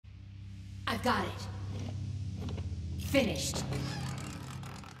I've got it. Finished.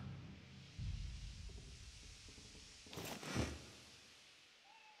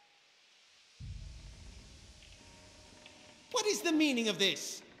 What is the meaning of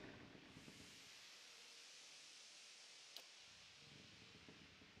this?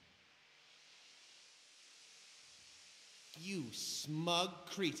 You smug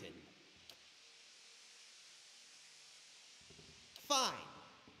cretin. Fine.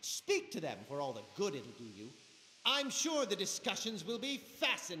 Speak to them for all the good it'll do you. I'm sure the discussions will be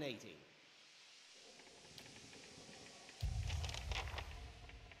fascinating.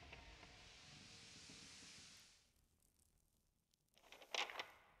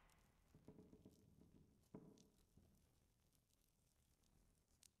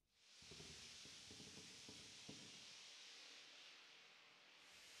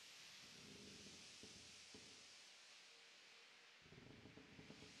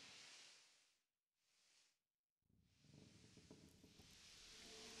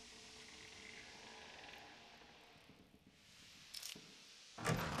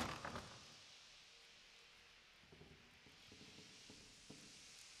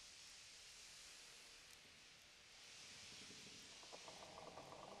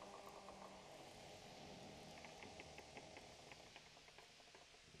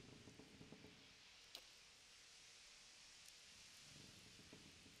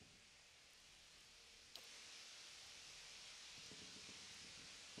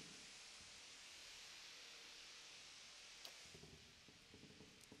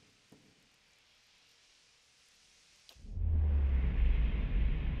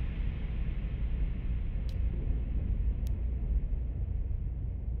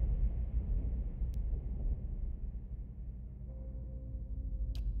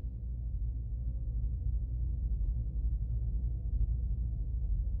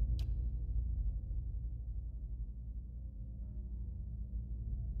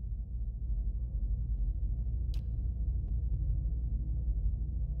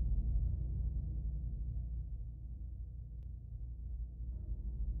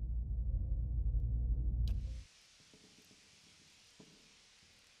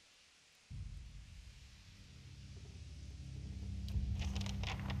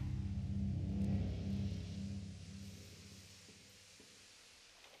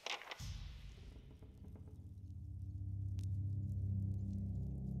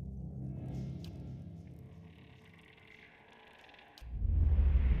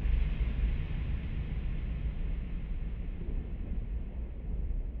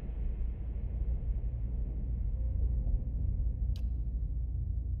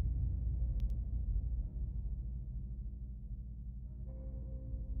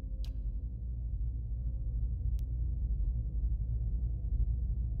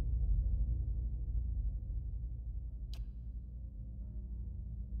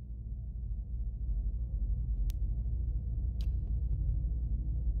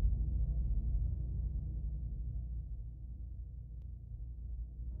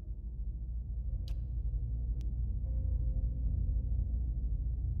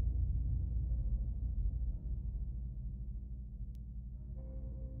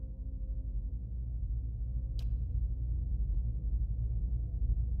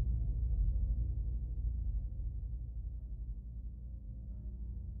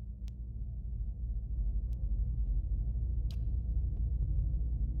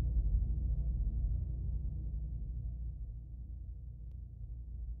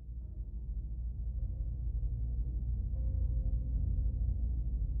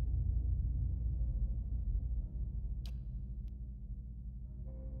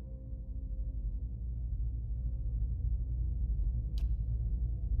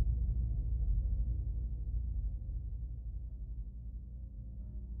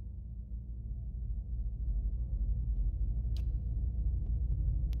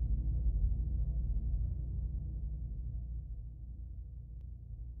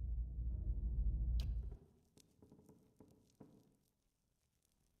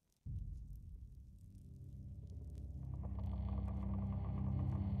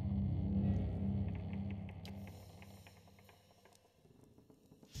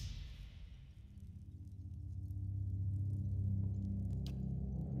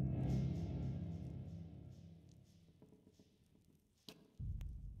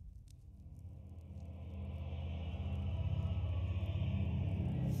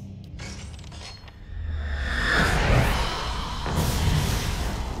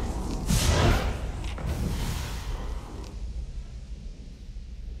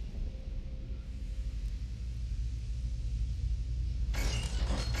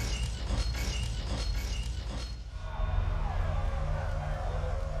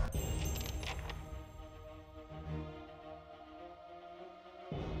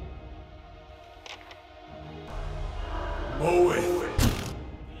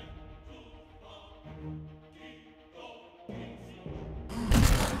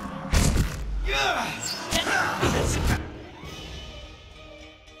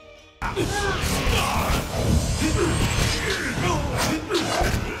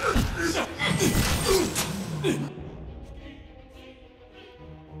 Let's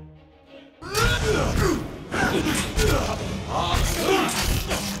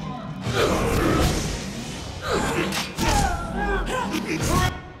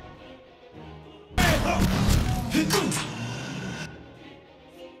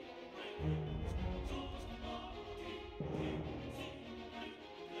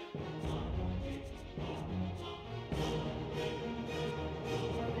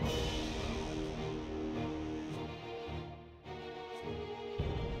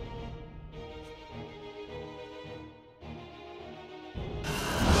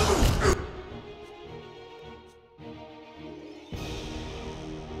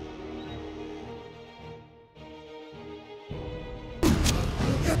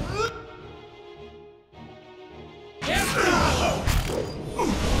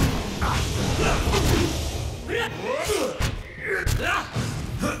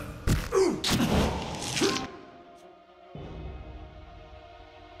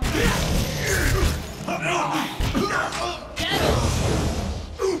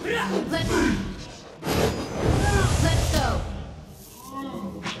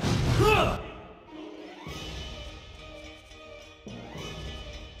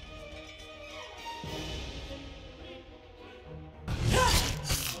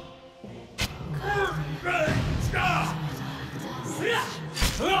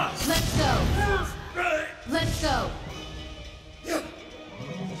go. Let's go. Let's go.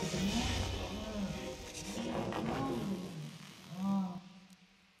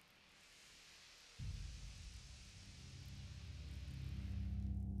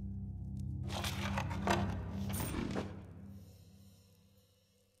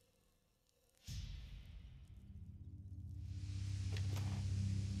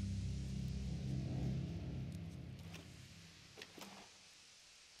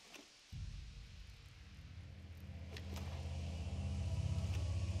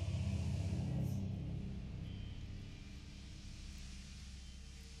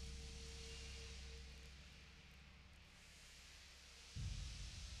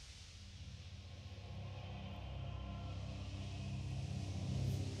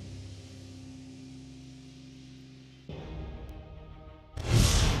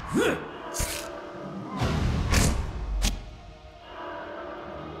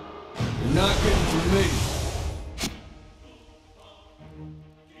 You're not getting to me.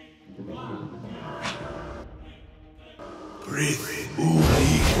 Breathe, Uli.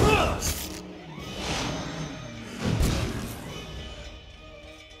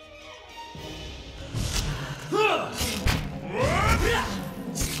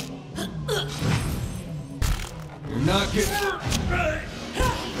 You're not getting...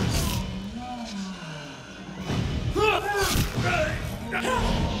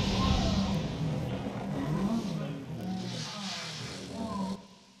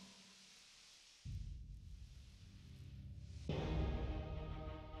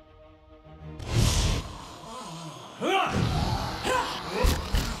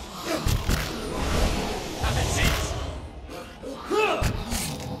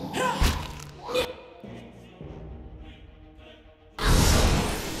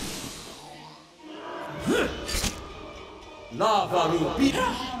 Lava Ruby.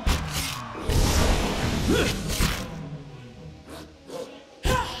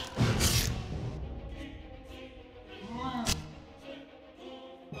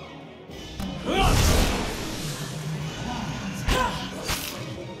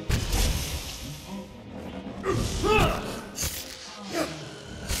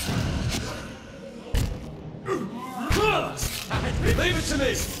 Leave it to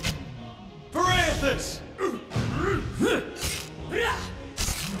me! Parathis!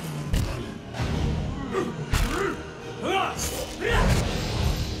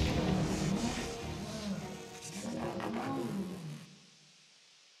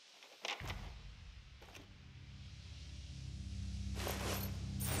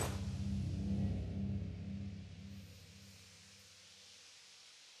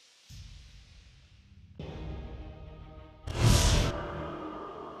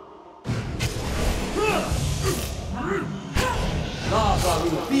 Lava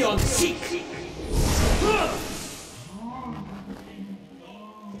will be on seek!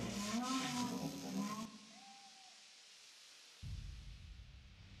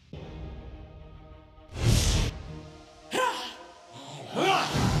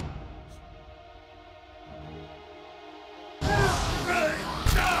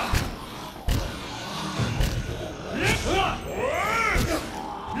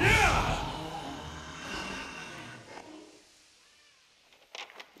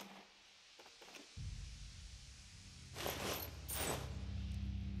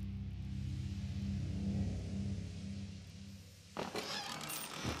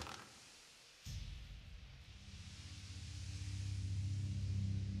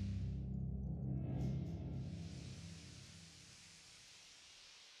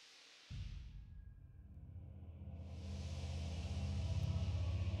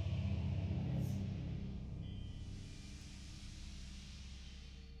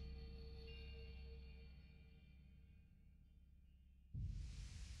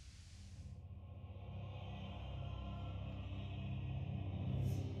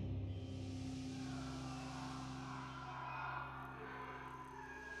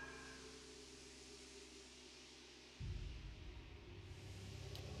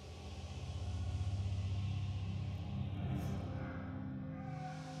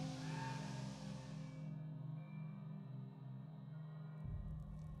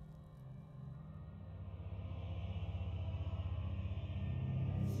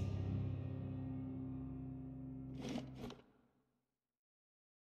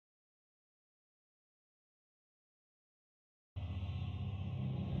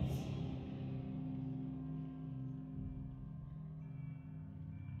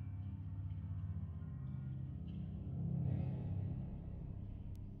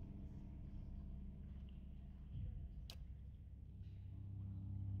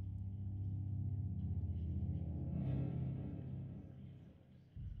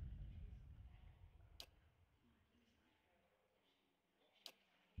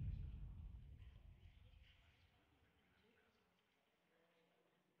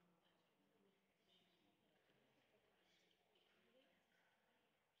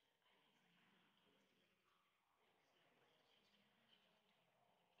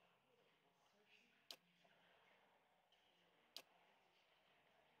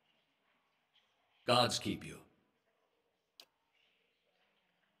 Gods keep you.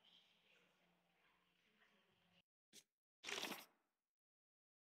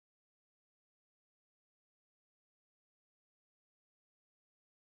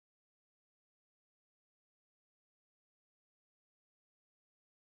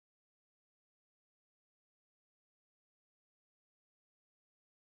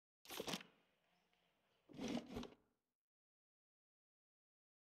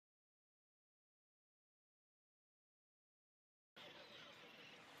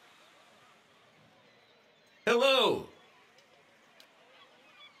 Hello!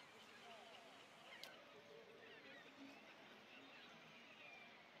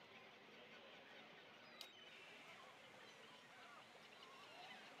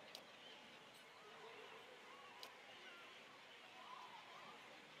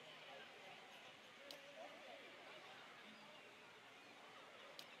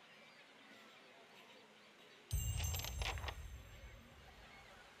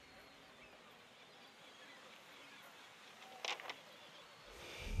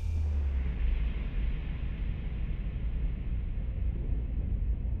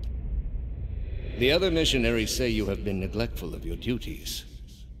 The other missionaries say you have been neglectful of your duties.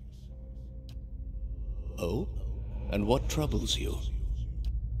 Oh? And what troubles you?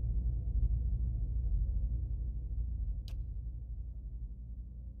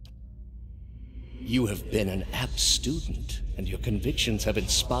 You have been an apt student, and your convictions have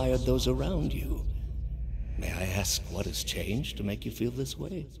inspired those around you. May I ask what has changed to make you feel this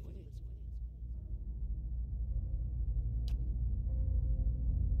way?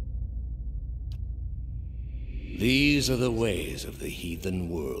 These are the ways of the heathen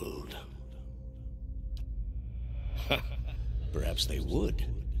world. Perhaps they would.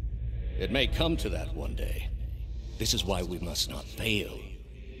 It may come to that one day. This is why we must not fail.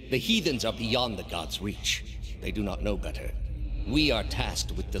 The heathens are beyond the gods' reach. They do not know better. We are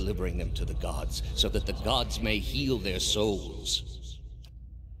tasked with delivering them to the gods, so that the gods may heal their souls.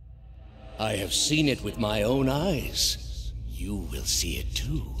 I have seen it with my own eyes. You will see it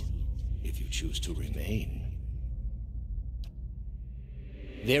too, if you choose to remain.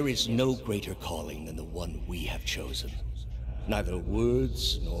 There is no greater calling than the one we have chosen. Neither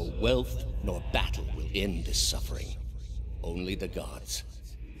words, nor wealth, nor battle will end this suffering. Only the gods.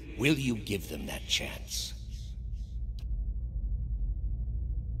 Will you give them that chance?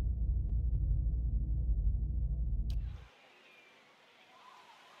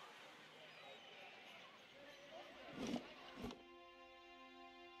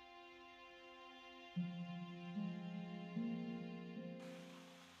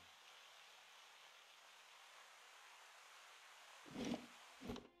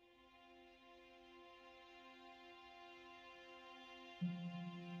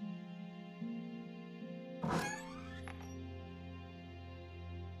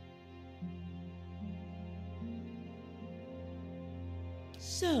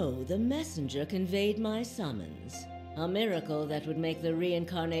 So, the messenger conveyed my summons. A miracle that would make the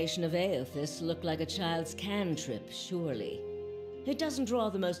reincarnation of Aethys look like a child's cantrip, surely. It doesn't draw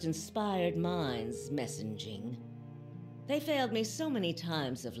the most inspired minds, messaging. They failed me so many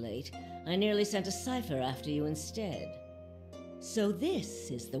times of late, I nearly sent a cipher after you instead. So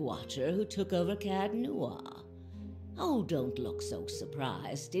this is the Watcher who took over Cad Noir. Oh, don't look so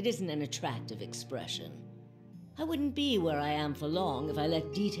surprised. It isn't an attractive expression. I wouldn't be where I am for long if I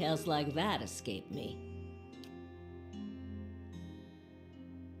let details like that escape me.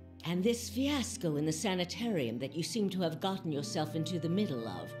 And this fiasco in the Samitarium that you seem to have gotten yourself into the middle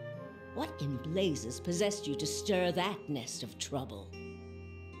of. What in blazes possessed you to stir that nest of trouble?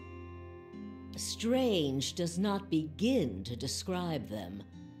 Strange does not begin to describe them.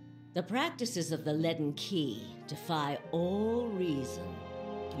 The practices of the Leaden Key defy all reason.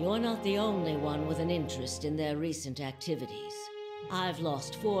 You're not the only one with an interest in their recent activities. I've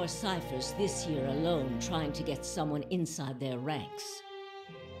lost 4 ciphers this year alone trying to get someone inside their ranks.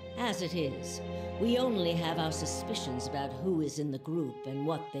 As it is, we only have our suspicions about who is in the group and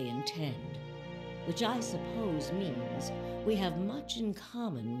what they intend, which I suppose means we have much in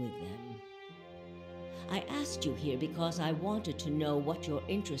common with them. I asked you here because I wanted to know what your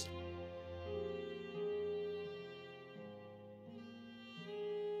interest.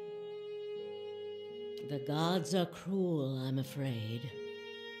 The gods are cruel, I'm afraid.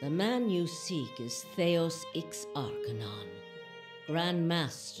 The man you seek is Theos Ix Arcanon, Grand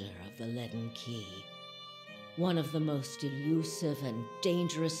Master of the Leaden Key. One of the most elusive and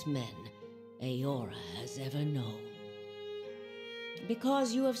dangerous men Eora has ever known.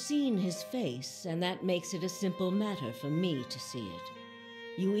 Because you have seen his face, and that makes it a simple matter for me to see it.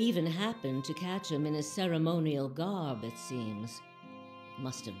 You even happened to catch him in his ceremonial garb, it seems.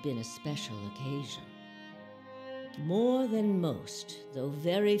 Must have been a special occasion. More than most, though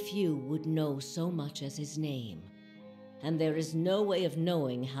very few would know so much as his name. And there is no way of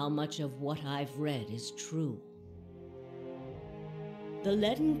knowing how much of what I've read is true. The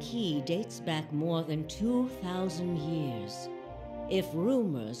Leaden Key dates back more than 2,000 years. If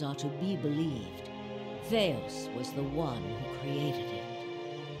rumors are to be believed, Theos was the one who created it.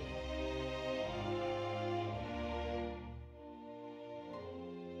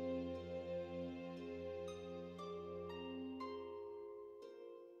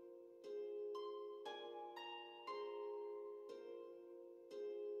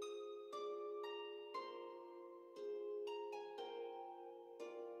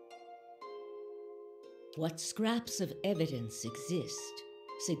 What scraps of evidence exist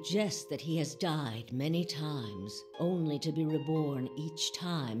suggest that he has died many times, only to be reborn each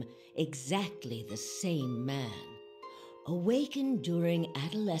time exactly the same man, awakened during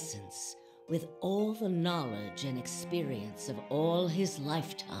adolescence with all the knowledge and experience of all his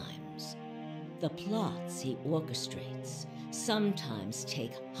lifetimes. The plots he orchestrates sometimes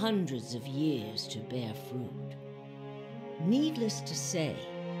take hundreds of years to bear fruit. Needless to say,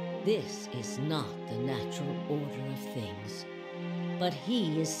 this is not the natural order of things, but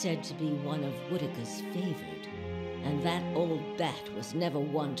he is said to be one of Whitaker's favored, and that old bat was never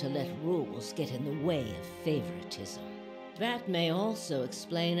one to let rules get in the way of favoritism. That may also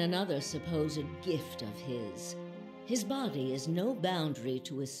explain another supposed gift of his. His body is no boundary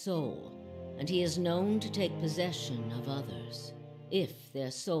to his soul, and he is known to take possession of others, if their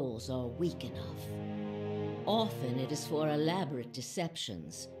souls are weak enough. Often it is for elaborate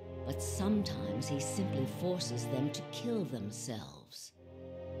deceptions, but sometimes he simply forces them to kill themselves.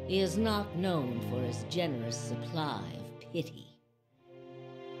 He is not known for his generous supply of pity.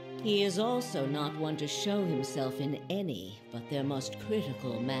 He is also not one to show himself in any but their most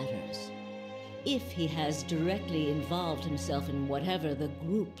critical matters. If he has directly involved himself in whatever the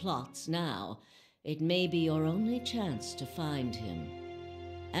group plots now, it may be your only chance to find him.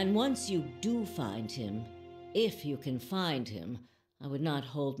 And once you do find him, if you can find him, I would not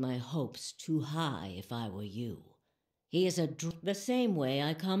hold my hopes too high if I were you. He is the same way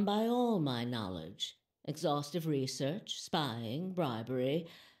I come by all my knowledge. Exhaustive research, spying, bribery,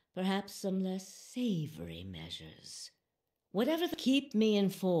 perhaps some less savory measures. Keep me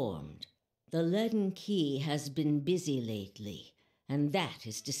informed. The Leaden Key has been busy lately, and that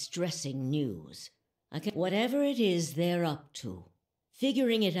is distressing news. Whatever it is they're up to,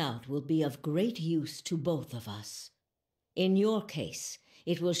 figuring it out will be of great use to both of us. In your case,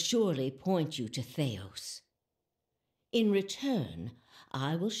 it will surely point you to Theos. In return,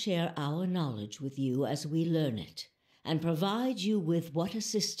 I will share our knowledge with you as we learn it, and provide you with what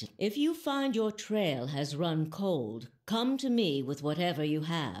assistance. If you find your trail has run cold, come to me with whatever you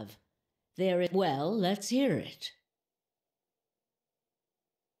have. Well, let's hear it.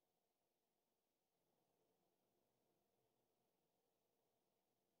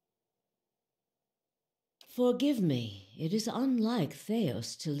 Forgive me, it is unlike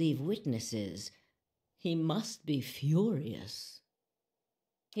Theos to leave witnesses. He must be furious.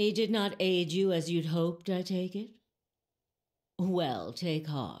 He did not aid you as you'd hoped, I take it? Well, take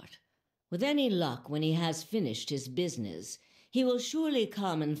heart. With any luck, when he has finished his business, he will surely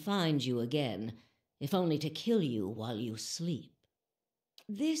come and find you again, if only to kill you while you sleep.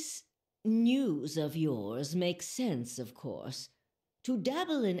 This news of yours makes sense, of course. To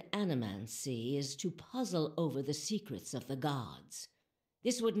dabble in animancy is to puzzle over the secrets of the gods.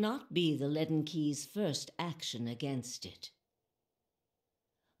 This would not be the Leaden Key's first action against it.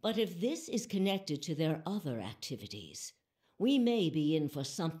 But if this is connected to their other activities, we may be in for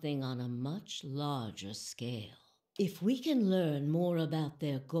something on a much larger scale. If we can learn more about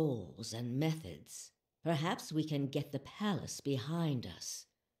their goals and methods, perhaps we can get the palace behind us.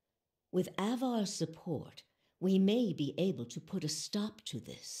 With Avar's support, we may be able to put a stop to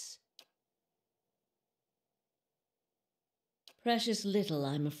this. Precious little,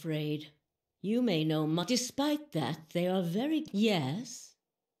 I'm afraid. You may know much. Despite that, they are very... Yes?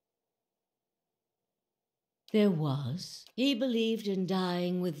 There was. He believed in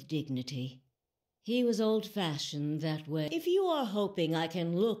dying with dignity. He was old-fashioned that way. If you are hoping I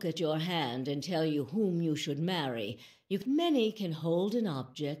can look at your hand and tell you whom you should marry, many can hold an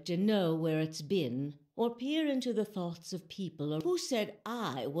object and know where it's been, or peer into the thoughts of people. Who said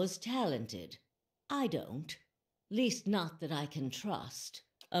I was talented? I don't. Least not that I can trust.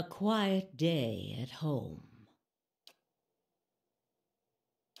 A quiet day at home.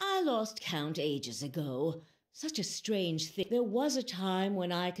 I lost count ages ago, Such a strange thing. There was a time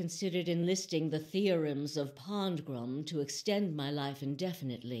when I considered enlisting the theorems of Pondgrum to extend my life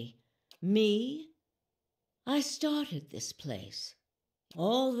indefinitely. Me? I started this place.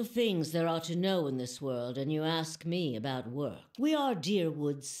 All the things there are to know in this world, and you ask me about work. We are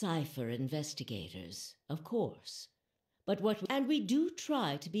Deerwood Cipher investigators, of course. And we do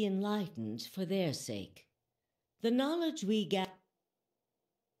try to be enlightened for their sake. The knowledge we get.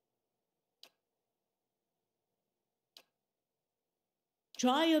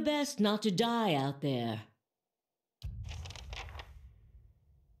 Try your best not to die out there.